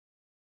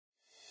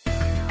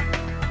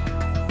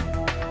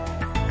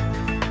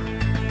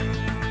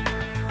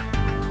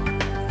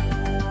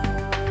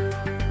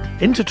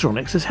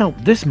Intertronics has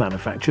helped this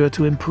manufacturer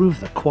to improve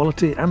the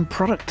quality and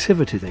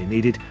productivity they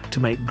needed to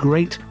make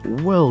great,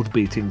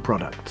 world-beating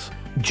products.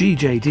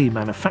 GJD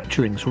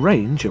Manufacturing's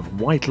range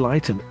of white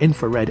light and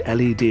infrared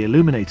LED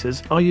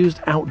illuminators are used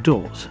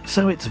outdoors,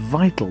 so it's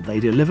vital they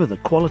deliver the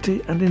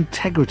quality and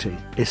integrity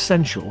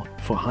essential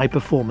for high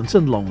performance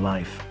and long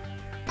life.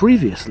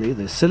 Previously,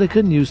 the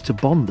silicone used to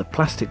bond the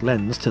plastic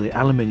lens to the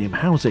aluminium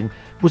housing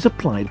was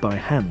applied by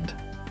hand.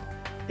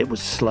 It was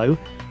slow,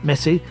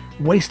 messy,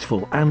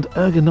 wasteful and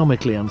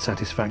ergonomically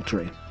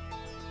unsatisfactory.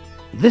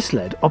 This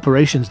led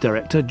Operations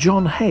Director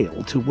John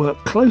Hale to work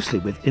closely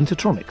with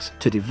Intertronics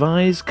to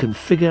devise,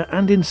 configure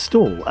and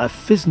install a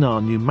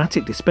Fisnar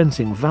pneumatic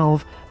dispensing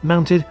valve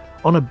mounted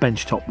on a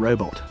benchtop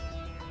robot.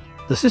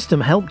 The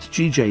system helped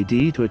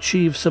GJD to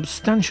achieve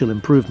substantial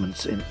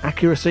improvements in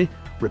accuracy,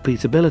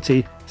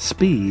 repeatability,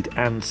 speed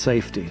and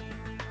safety.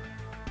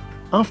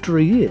 After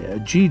a year,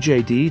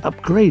 GJD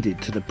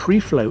upgraded to the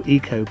preeflow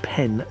Eco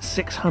Pen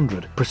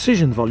 600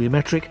 precision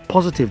volumetric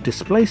positive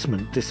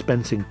displacement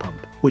dispensing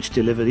pump, which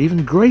delivered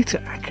even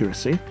greater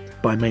accuracy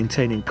by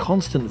maintaining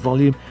constant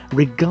volume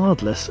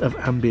regardless of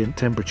ambient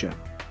temperature.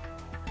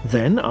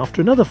 Then,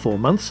 after another 4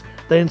 months,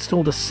 they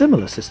installed a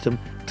similar system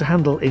to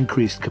handle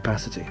increased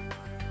capacity.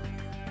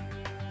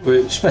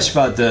 We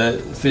specified the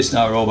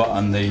Fisnar robot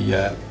and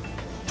the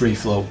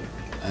preeflow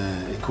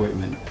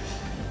equipment.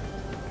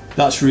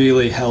 That's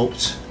really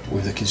helped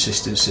with the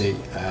consistency.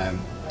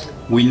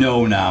 We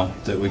know now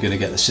that we're going to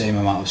get the same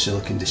amount of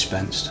silicone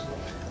dispensed.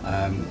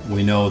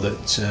 We know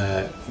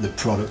that the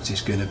product is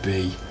going to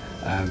be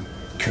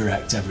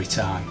correct every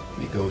time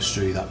it goes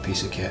through that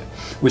piece of kit,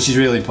 which is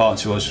really important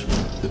to us.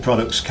 The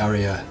products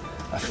carry a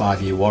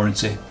 5-year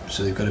warranty,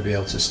 so they've got to be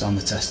able to stand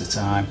the test of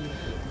time.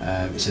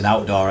 It's an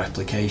outdoor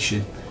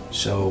application,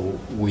 so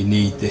we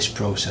need this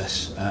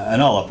process,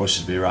 and all our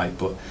processes will be right,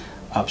 but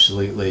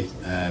absolutely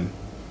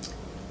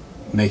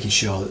making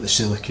sure that the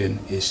silicone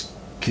is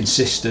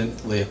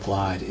consistently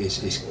applied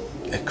is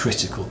a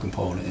critical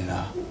component in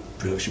our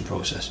production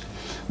process.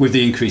 With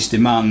the increased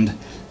demand,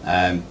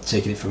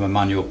 taking it from a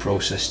manual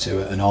process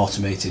to an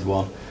automated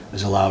one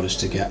has allowed us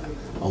to get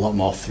a lot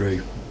more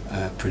through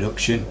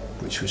production,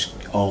 which was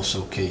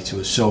also key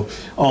to us. So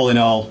all in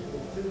all,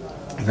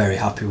 very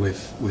happy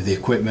with the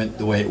equipment,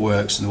 the way it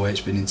works and the way it's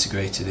been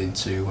integrated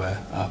into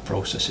our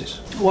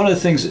processes. One of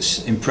the things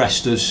that's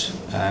impressed us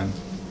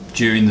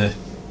during the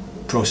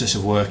process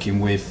of working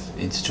with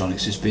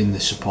Intertronics has been the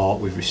support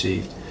we've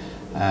received.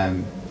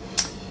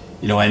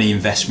 You know, any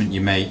investment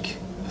you make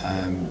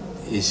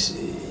is,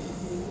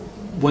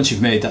 once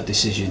you've made that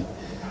decision,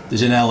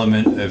 there's an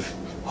element of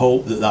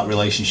hope that that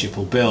relationship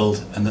will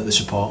build and that the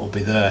support will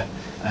be there.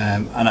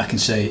 And I can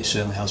say it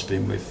certainly has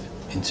been with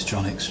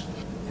Intertronics.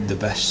 The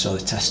best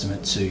sort of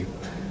testament to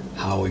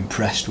how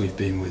impressed we've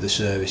been with the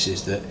service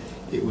is that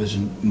it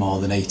wasn't more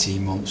than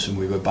 18 months and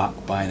we were back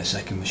buying a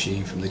second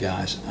machine from the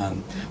guys,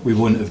 and we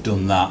wouldn't have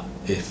done that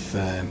if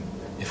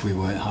we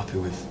weren't happy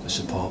with the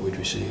support we'd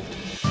received.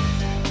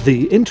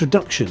 The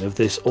introduction of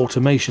this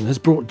automation has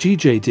brought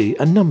GJD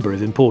a number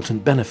of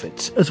important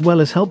benefits, as well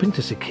as helping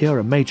to secure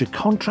a major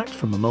contract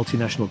from a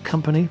multinational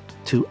company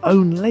to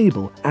own,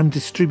 label and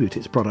distribute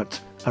its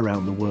products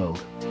around the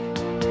world.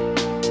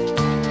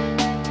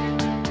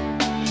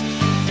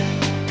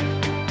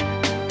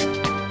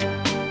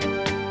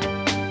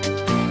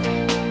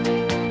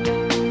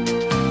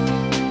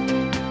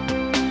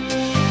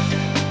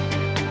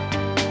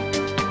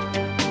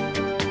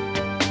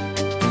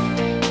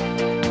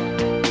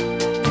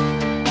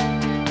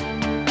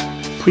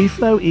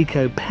 Preeflow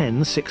Eco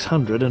Pen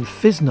 600 and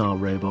Fisnar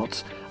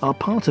robots are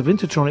part of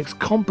Intertronics'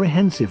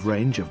 comprehensive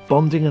range of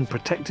bonding and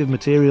protective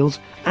materials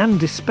and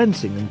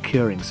dispensing and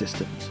curing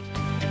systems.